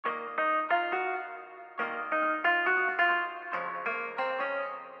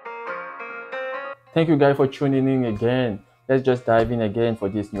Thank you guys for tuning in again. Let's just dive in again for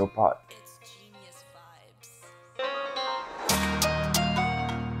this new part.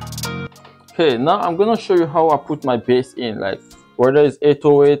 Okay, now I'm gonna show you how I put my bass in, like whether it's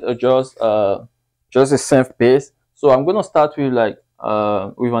 808 or just a synth bass. So I'm gonna start with like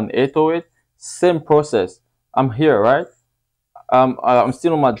with an 808. Same process. I'm here, right? I'm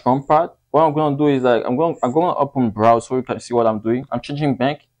still on my drum pad. What I'm gonna do is like I'm gonna open browse so you can see what I'm doing. I'm changing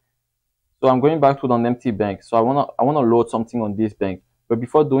bank. So I'm going back to an empty bank. So I wanna load something on this bank. But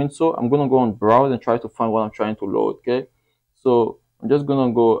before doing so, I'm gonna go on browse and try to find what I'm trying to load. Okay. So I'm just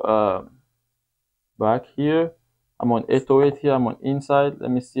gonna go back here. I'm on 808 here. I'm on inside.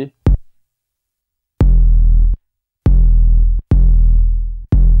 Let me see.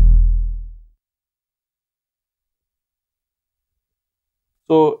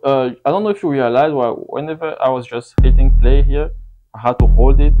 So I don't know if you realize, well, whenever I was just hitting play here, I had to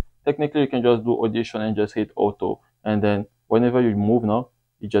hold it. Technically, you can just do audition and just hit auto, and then whenever you move now,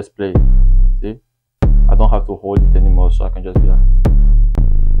 you just play. See, I don't have to hold it anymore, so I can just be like.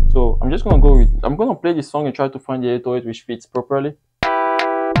 So I'm just gonna go with. I'm gonna play this song and try to find the 808 which fits properly.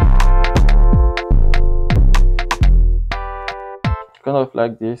 Kind of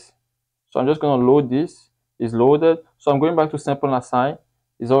like this. So I'm just gonna load this. It's loaded. So I'm going back to sample and assign.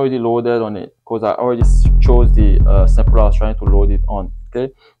 It's already loaded on it because I already chose the sample I was trying to load it on.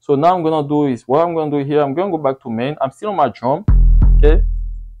 Okay. So now I'm gonna do is what I'm gonna do here. I'm gonna go back to main. I'm still on my drum. Okay.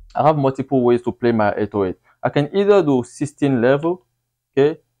 I have multiple ways to play my 808. I can either do 16 level.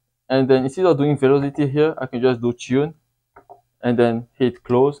 Okay. And then instead of doing velocity here, I can just do tune and then hit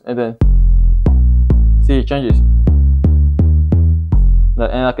close and then see it changes.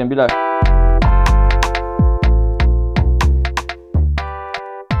 And I can be like.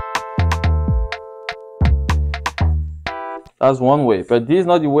 That's one way, but this is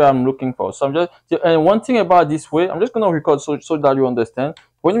not the way I'm looking for. So I'm just, and one thing about this way, I'm just gonna record so that you understand.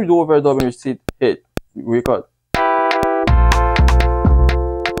 When you do overdub and you see it hit, record.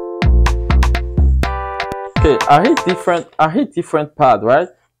 Okay, I hit different pad, right?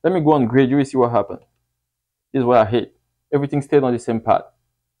 Let me go on grid, you will see what happened. This is where I hit. Everything stayed on the same pad.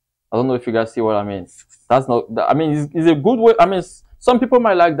 I don't know if you guys see what I mean. That's not, I mean, it's a good way. I mean, some people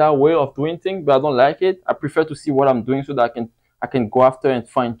might like that way of doing things, but I don't like it. I prefer to see what I'm doing so that I can go after and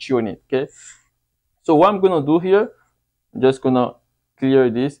fine tune it. Okay. So what I'm gonna do here, I'm just gonna clear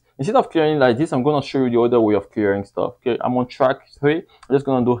this. Instead of clearing like this, I'm gonna show you the other way of clearing stuff. Okay. I'm on track 3. I'm just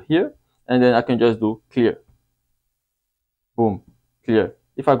gonna do here, and then I can just do clear. Boom, clear.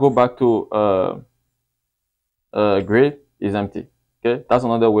 If I go back to grid, is empty. Okay, that's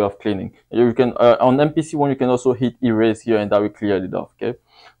another way of cleaning. You can on MPC one, you can also hit erase here, and that will clear it off. Okay,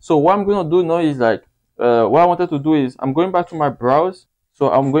 so what I'm gonna do now is like what I wanted to do is I'm going back to my browse. So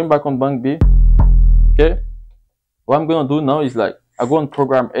I'm going back on bank B. Okay, what I'm gonna do now is like I go on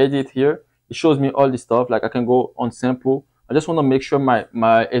program edit here. It shows me all this stuff. Like I can go on sample. I just want to make sure my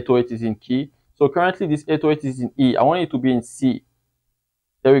 808 is in key. So currently this 808 is in E. I want it to be in C.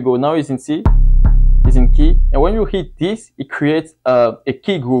 There we go. Now it's in C. Is in key, and when you hit this, it creates a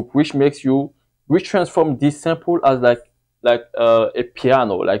key group which transform this sample as like a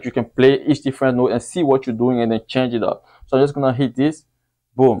piano. Like you can play each different note and see what you're doing and then change it up. So I'm just gonna hit this,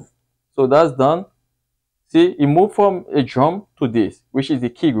 boom. So that's done. See, it moved from a drum to this, which is the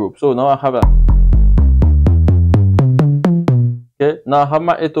key group. So now I have a okay. Now I have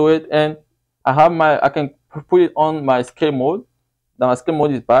my 808 and I can put it on my scale mode. Now my scale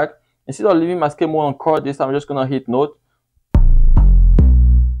mode is back. Instead of leaving my scale mode on chord, this time I'm just gonna hit note.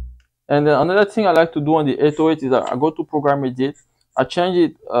 And then another thing I like to do on the 808 is that I go to program edit, I change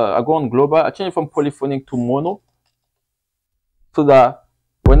it, I go on global, I change it from polyphonic to mono, so that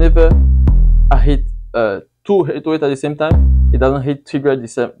whenever I hit 2 808 at the same time, it doesn't hit trigger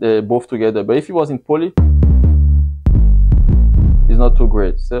both together. But if it was in poly, it's not too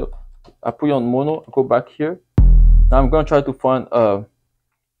great. So I put it on mono, I go back here. Now I'm gonna try to find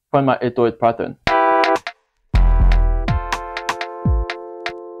my 808 pattern.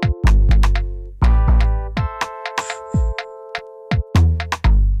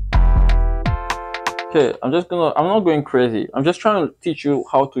 Okay, I'm not going crazy. I'm just trying to teach you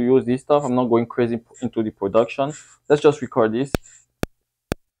how to use this stuff. I'm not going crazy into the production. Let's just record this.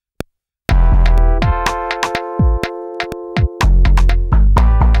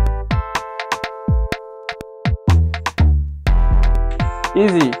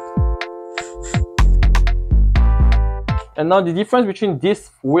 Easy. And now the difference between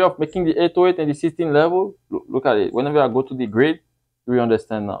this way of making the 808 and the 16 level, look at it. Whenever I go to the grid, you will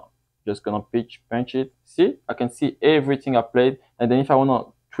understand now. Just gonna pinch it. See, I can see everything I played. And then if I wanna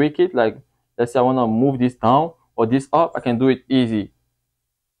tweak it, like let's say I want to move this down or this up, I can do it easy.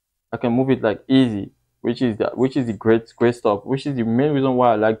 I can move it like easy, which is the great stuff, which is the main reason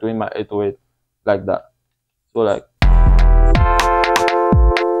why I like doing my 808 like that. So like,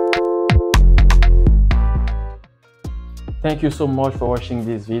 thank you so much for watching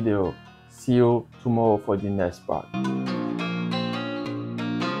this video. See you tomorrow for the next part.